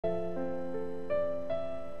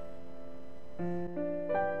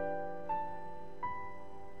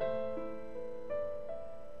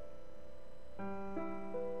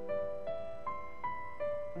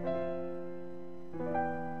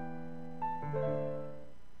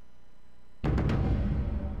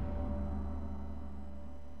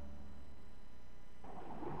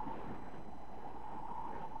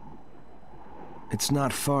It's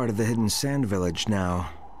not far to the hidden sand village now.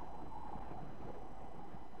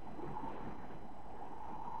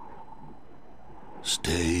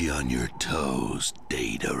 Stay on your toes,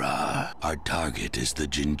 Deidara. Our target is the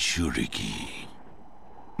Jinchuriki.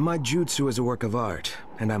 My jutsu is a work of art,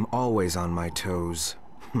 and I'm always on my toes.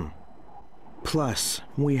 Plus,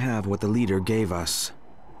 we have what the leader gave us.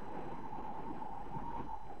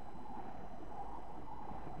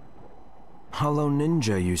 Hollow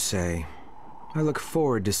Ninja, you say? I look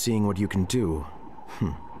forward to seeing what you can do.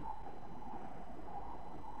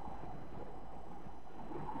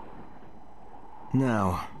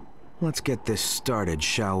 Now, let's get this started,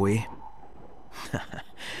 shall we?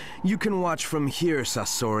 You can watch from here,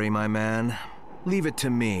 Sasori, my man. Leave it to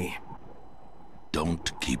me.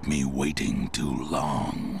 Don't keep me waiting too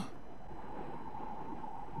long.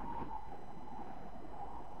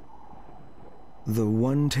 The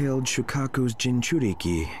one-tailed Shukaku's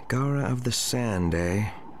Jinchuriki, Gara of the Sand, eh?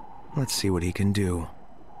 Let's see what he can do.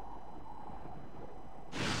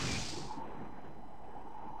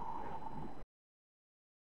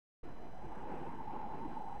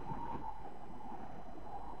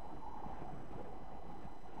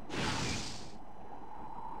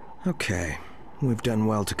 Okay, we've done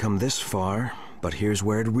well to come this far, but here's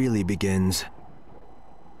where it really begins.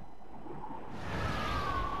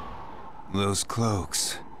 Those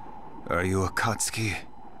cloaks. Are you Akatsuki?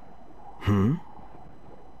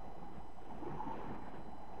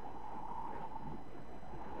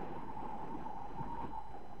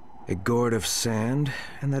 A gourd of sand,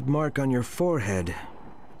 and that mark on your forehead.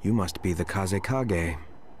 You must be the Kazekage.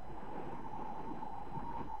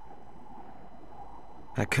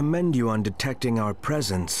 I commend you on detecting our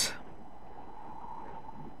presence.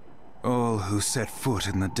 All who set foot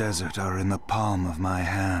in the desert are in the palm of my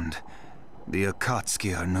hand. The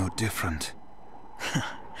Akatsuki are no different.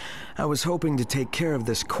 I was hoping to take care of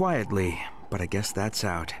this quietly, but I guess that's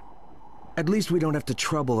out. At least we don't have to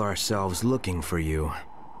trouble ourselves looking for you.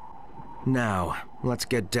 Now, let's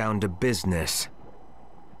get down to business.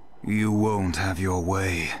 You won't have your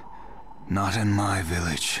way. Not in my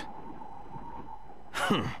village.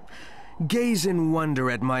 Gaze in wonder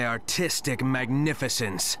at my artistic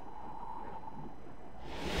magnificence.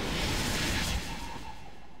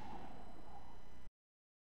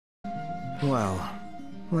 Well,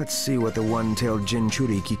 let's see what the one-tailed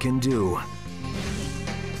Jinchuriki can do.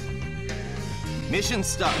 Mission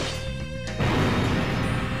start.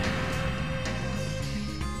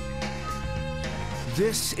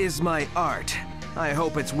 This is my art. I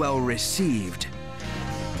hope it's well received.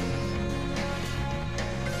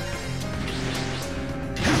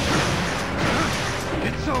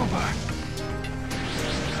 It's over.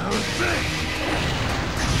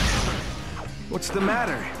 What's the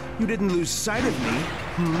matter? You didn't lose sight of me,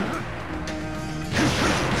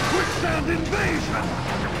 Quicksand invasion!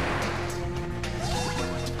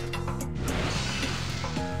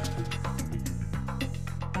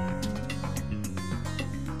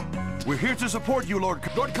 We're here to support you, Lord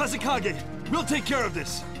Kazekage. We'll take care of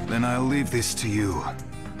this. Then I'll leave this to you.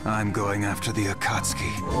 I'm going after the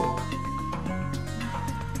Akatsuki.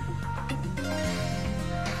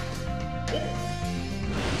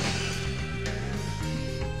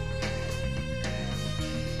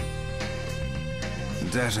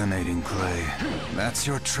 Detonating clay. That's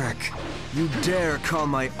your trick. You dare call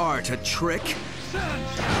my art a trick?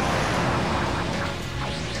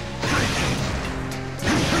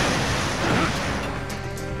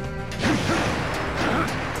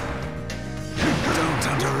 Don't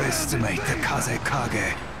underestimate the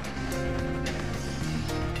Kazekage.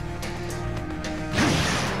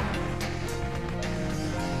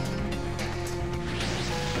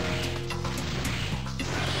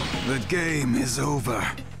 The game is over.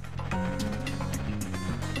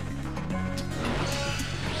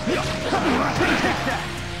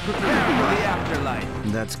 Prepare for the afterlife.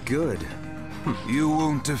 That's good. You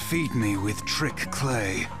won't defeat me with trick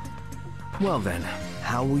clay. Well then,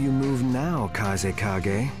 how will you move now,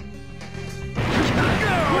 Kazekage?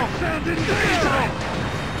 Quicksand invasion!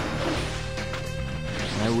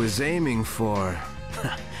 I was aiming for...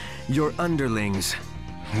 your underlings.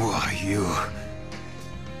 Why, you...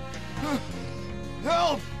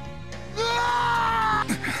 Help! I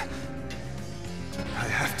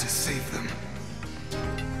have to save them.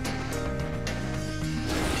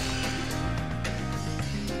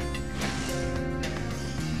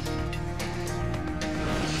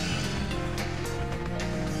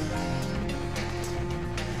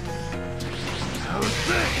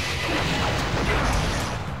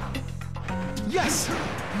 Yes!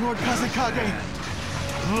 Lord Kazekage!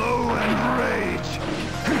 Flow and rage!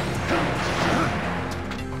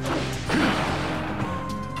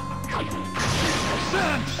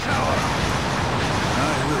 Sand shower! I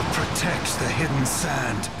will protect the hidden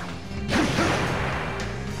sand.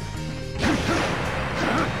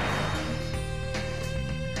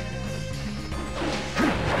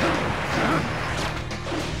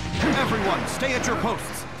 Everyone, stay at your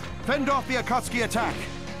posts. Fend off the Akatsuki attack.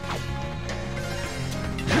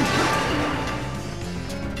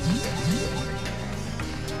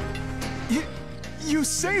 You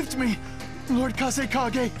saved me, Lord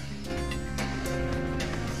Kazekage.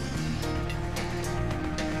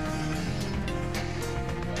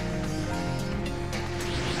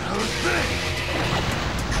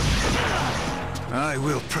 I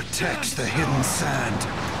will protect the hidden sand.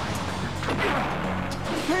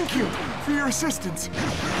 Thank you for your assistance.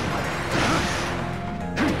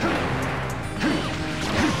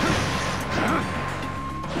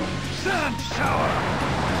 Sand shower!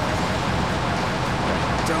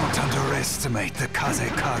 Don't underestimate the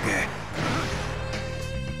Kazekage.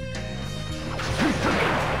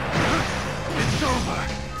 It's over!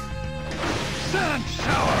 Sand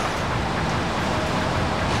shower!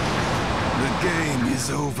 The game is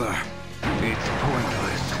over. It's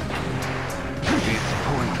pointless. It's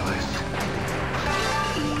pointless.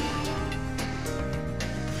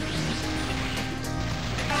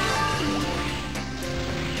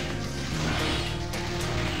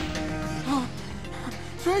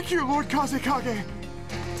 Thank you, Lord Kazekage.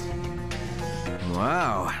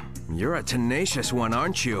 Wow, you're a tenacious one,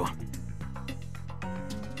 aren't you?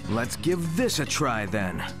 Let's give this a try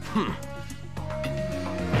then.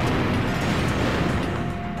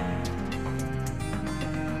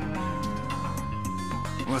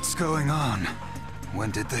 What's going on?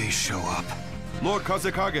 When did they show up? Lord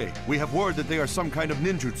Kazekage, we have word that they are some kind of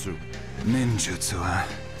ninjutsu. Ninjutsu, huh?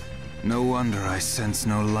 No wonder I sense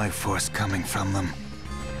no life force coming from them.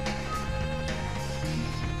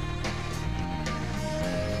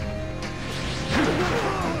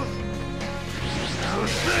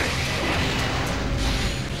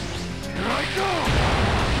 Here I go!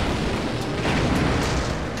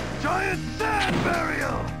 Giant sand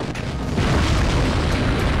burial!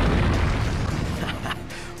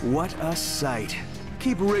 What a sight.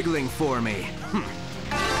 Keep wriggling for me.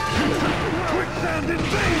 Quicksand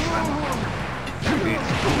invasion!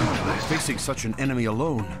 It's pointless. Facing such an enemy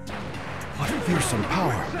alone. What fearsome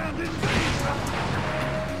power. Quicksand invasion!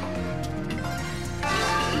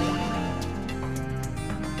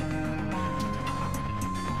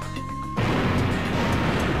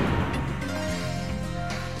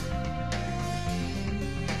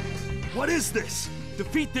 What is this?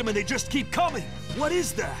 Defeat them and they just keep coming. What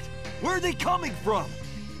is that? Where are they coming from?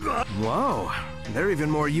 Whoa, they're even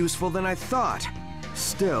more useful than I thought.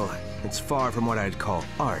 Still, it's far from what I'd call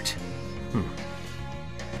art.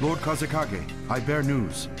 Lord Kazekage, I bear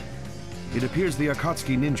news. It appears the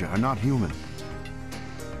Akatsuki ninja are not human.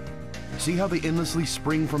 See how they endlessly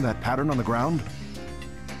spring from that pattern on the ground?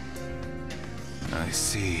 I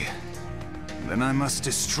see. Then I must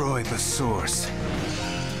destroy the source.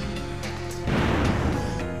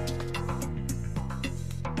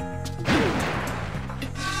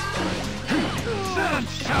 Sand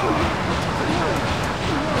shower!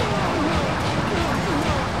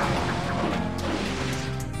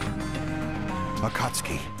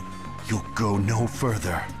 Akatsuki, you'll go no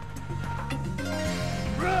further.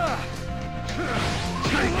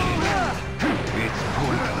 Take it! It's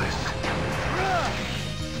pointless.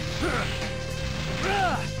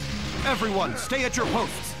 Everyone, stay at your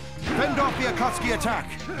posts. Fend off the Akatsuki attack.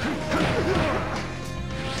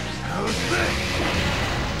 How's this?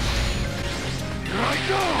 Here I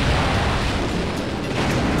go!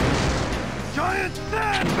 Giant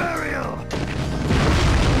sand burial!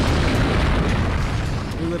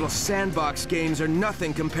 Little sandbox games are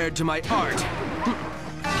nothing compared to my art.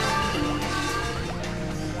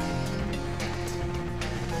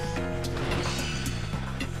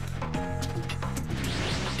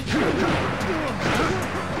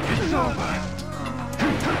 It's over!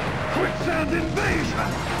 Quicksand invasion!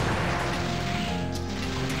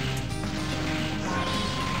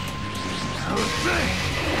 How's this?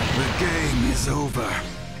 The game is over.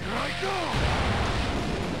 Here I go!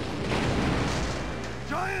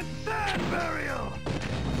 Giant sand burial!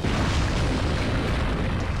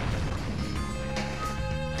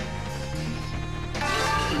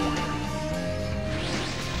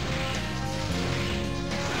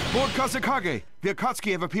 Lord Kazekage, the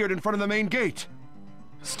Akatsuki have appeared in front of the main gate.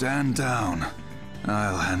 Stand down.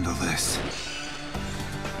 I'll handle this.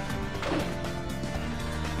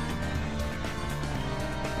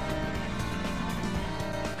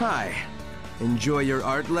 Hi. Enjoy your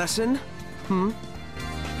art lesson?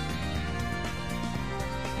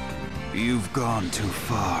 You've gone too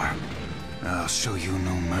far. I'll show you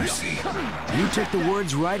no mercy. You took the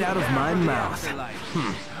words right out of my mouth. Here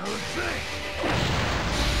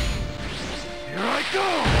I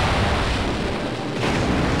go!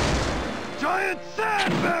 Giant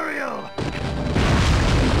sand burial!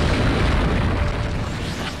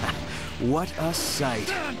 What a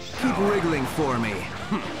sight. Keep wriggling for me.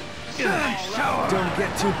 Sand shower! Don't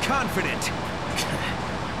get too confident.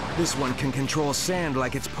 This one can control sand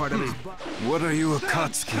like it's part of his body. What are you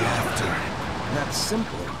Akatsuki after? That's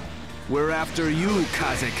simple. We're after you,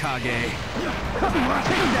 Kazekage.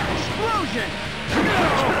 Explosion!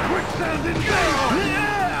 Quicksand invasion!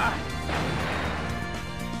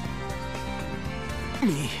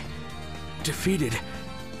 Me defeated.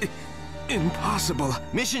 Impossible.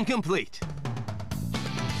 Mission complete.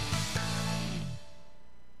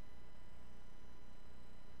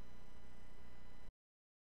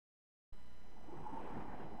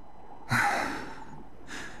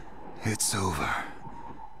 It's over.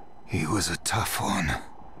 He was a tough one.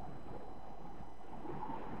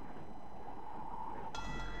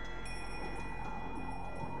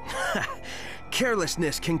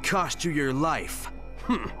 Carelessness can cost you your life.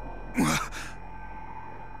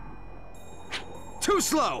 Too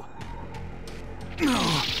slow!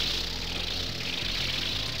 No!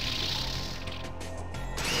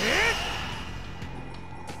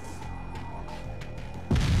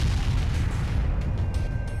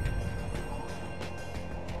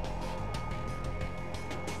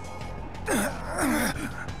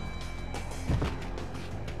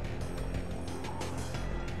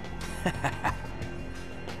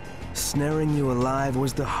 Snaring you alive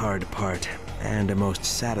was the hard part, and a most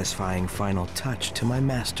satisfying final touch to my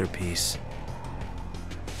masterpiece.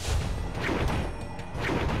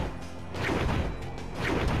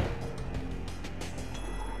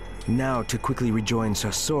 Now to quickly rejoin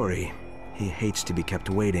Sasori. He hates to be kept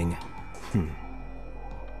waiting.